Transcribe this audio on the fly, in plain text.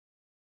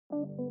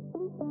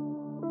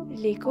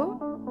L'écho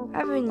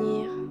à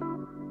venir.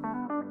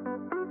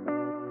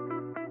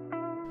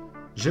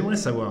 J'aimerais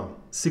savoir,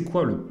 c'est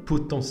quoi le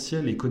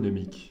potentiel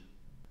économique?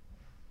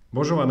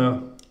 Bonjour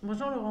Anna.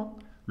 Bonjour Laurent.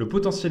 Le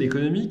potentiel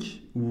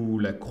économique ou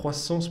la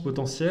croissance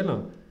potentielle,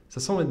 ça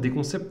semble être des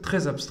concepts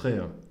très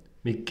abstraits.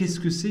 Mais qu'est-ce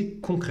que c'est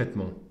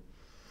concrètement?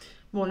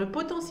 Bon, le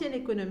potentiel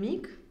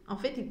économique, en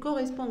fait, il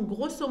correspond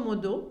grosso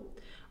modo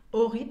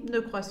au rythme de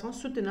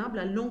croissance soutenable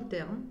à long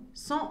terme,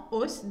 sans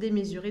hausse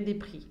démesurée des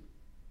prix.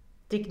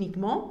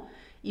 Techniquement,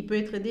 il peut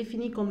être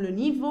défini comme le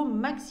niveau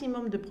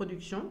maximum de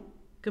production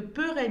que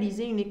peut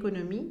réaliser une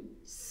économie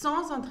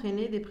sans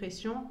entraîner des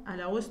pressions à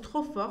la hausse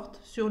trop forte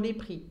sur les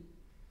prix,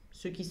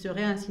 ce qui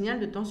serait un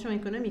signal de tension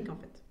économique en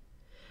fait.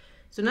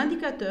 Son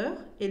indicateur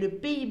est le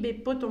PIB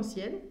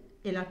potentiel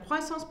et la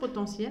croissance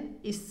potentielle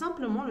est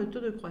simplement le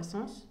taux de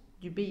croissance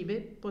du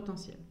PIB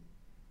potentiel.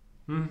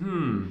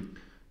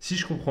 Si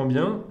je comprends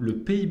bien, le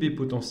PIB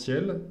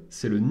potentiel,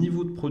 c'est le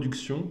niveau de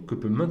production que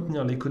peut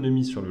maintenir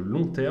l'économie sur le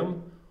long terme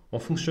en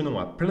fonctionnant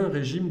à plein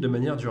régime de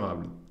manière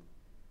durable.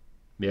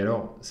 Mais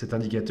alors, cet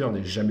indicateur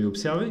n'est jamais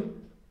observé.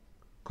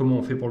 Comment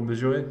on fait pour le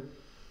mesurer?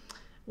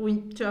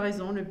 Oui, tu as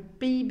raison, le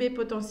PIB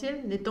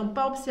potentiel n'étant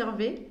pas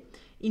observé,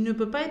 il ne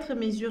peut pas être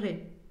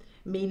mesuré.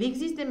 Mais il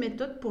existe des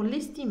méthodes pour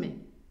l'estimer.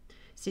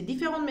 Ces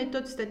différentes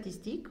méthodes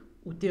statistiques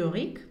ou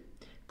théoriques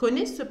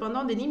connaissent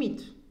cependant des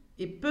limites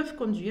et peuvent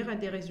conduire à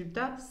des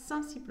résultats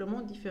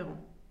sensiblement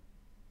différents.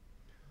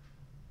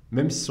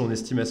 Même si son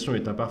estimation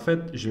est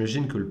imparfaite,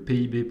 j'imagine que le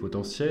PIB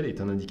potentiel est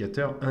un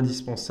indicateur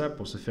indispensable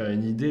pour se faire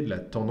une idée de la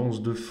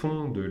tendance de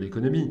fond de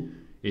l'économie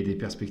et des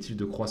perspectives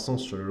de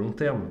croissance sur le long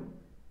terme.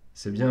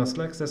 C'est bien à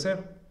cela que ça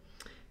sert?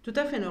 Tout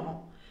à fait,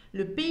 Laurent.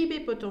 Le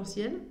PIB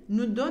potentiel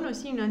nous donne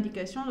aussi une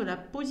indication de la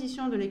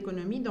position de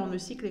l'économie dans le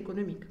cycle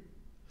économique.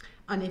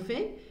 En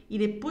effet,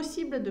 il est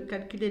possible de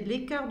calculer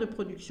l'écart de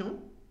production,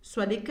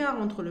 soit l'écart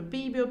entre le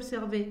PIB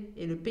observé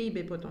et le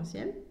PIB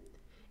potentiel.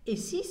 Et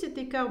si cet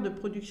écart de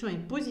production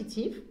est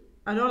positif,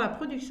 alors la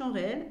production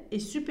réelle est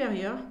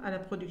supérieure à la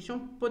production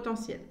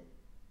potentielle.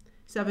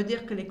 Ça veut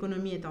dire que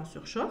l'économie est en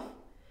surchauffe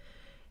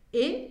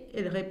et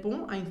elle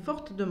répond à une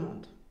forte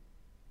demande.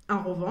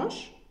 En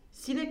revanche,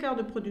 si l'écart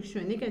de production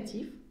est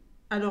négatif,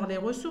 alors les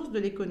ressources de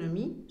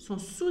l'économie sont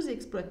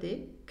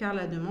sous-exploitées car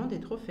la demande est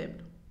trop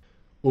faible.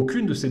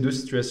 Aucune de ces deux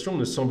situations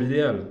ne semble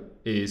idéale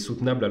et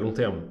soutenable à long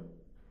terme.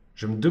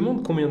 Je me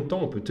demande combien de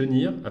temps on peut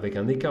tenir avec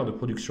un écart de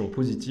production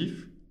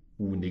positif,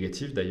 ou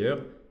négatif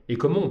d'ailleurs, et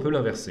comment on peut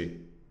l'inverser.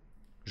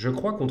 Je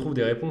crois qu'on trouve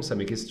des réponses à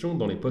mes questions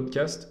dans les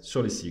podcasts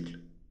sur les cycles.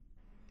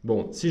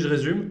 Bon, si je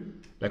résume,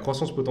 la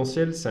croissance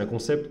potentielle, c'est un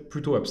concept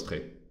plutôt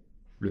abstrait.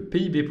 Le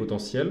PIB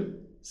potentiel,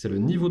 c'est le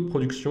niveau de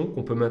production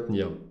qu'on peut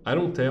maintenir à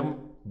long terme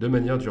de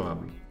manière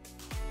durable.